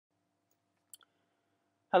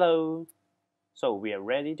Hello! So we are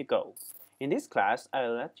ready to go. In this class,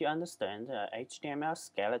 I'll let you understand the HTML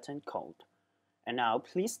skeleton code. And now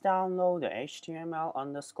please download the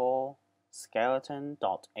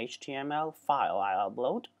html_skeleton.html file I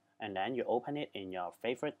upload, and then you open it in your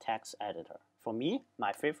favorite text editor. For me,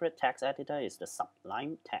 my favorite text editor is the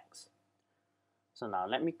Sublime Text. So now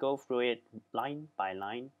let me go through it line by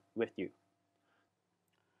line with you.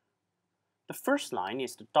 The first line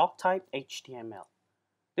is the doc type HTML.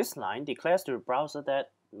 This line declares to the browser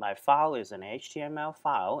that my file is an HTML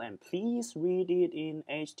file and please read it in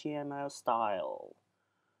HTML style.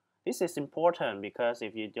 This is important because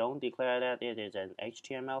if you don't declare that it is an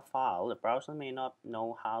HTML file, the browser may not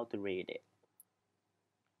know how to read it.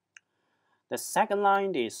 The second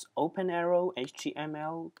line is open arrow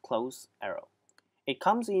HTML close arrow. It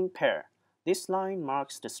comes in pair. This line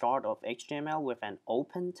marks the start of HTML with an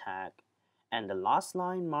open tag, and the last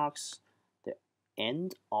line marks the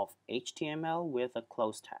end of HTML with a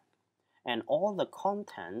close tag. And all the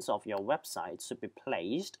contents of your website should be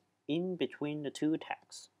placed in between the two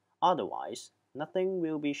tags. Otherwise, nothing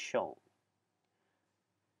will be shown.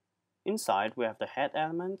 Inside, we have the head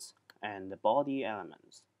elements and the body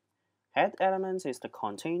elements. Head elements is the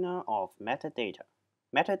container of metadata.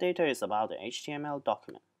 Metadata is about the HTML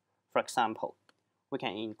document. For example, we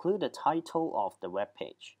can include the title of the web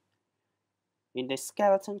page. In the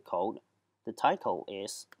skeleton code, the title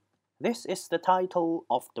is, this is the title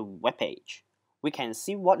of the web page. We can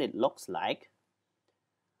see what it looks like.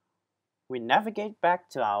 We navigate back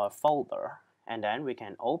to our folder, and then we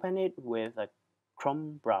can open it with a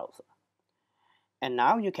Chrome browser. And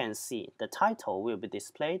now you can see the title will be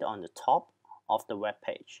displayed on the top of the web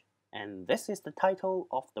page. And this is the title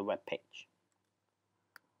of the web page.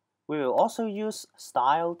 We will also use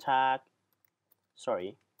style tag,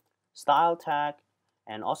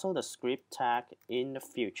 and also the script tag in the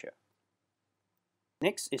future.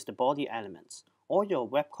 Next is the body elements. All your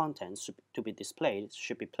web content to be displayed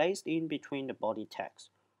should be placed in between the body tags.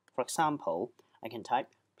 For example, I can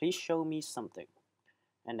type, please show me something.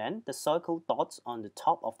 And then the circle dots on the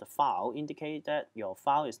top of the file indicate that your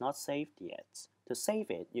file is not saved yet. To save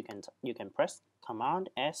it, you can press Command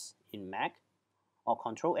S in Mac or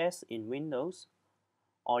Control S in Windows,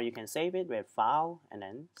 or you can save it with File and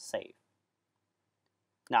then Save.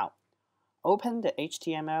 Now, open the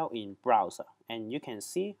HTML in browser and you can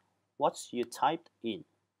see what you typed in.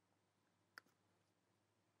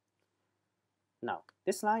 Now,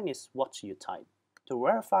 this line is what you typed. To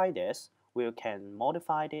verify this, we can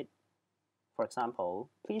modify it. For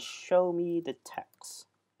example, please show me the text.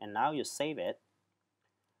 And now you save it.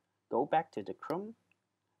 Go back to the Chrome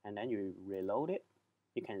and then you reload it.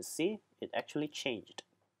 You can see it actually changed.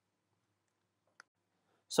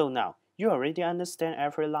 So now, you already understand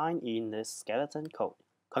every line in the skeleton code.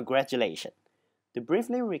 Congratulations! To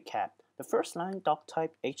briefly recap, the first line doc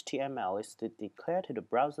type HTML is to declare to the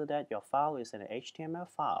browser that your file is an HTML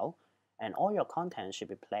file and all your content should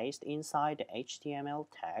be placed inside the HTML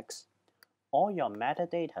tags. All your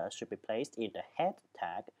metadata should be placed in the head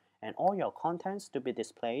tag, and all your contents to be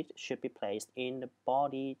displayed should be placed in the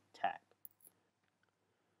body tag.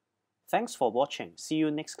 Thanks for watching. See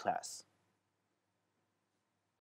you next class.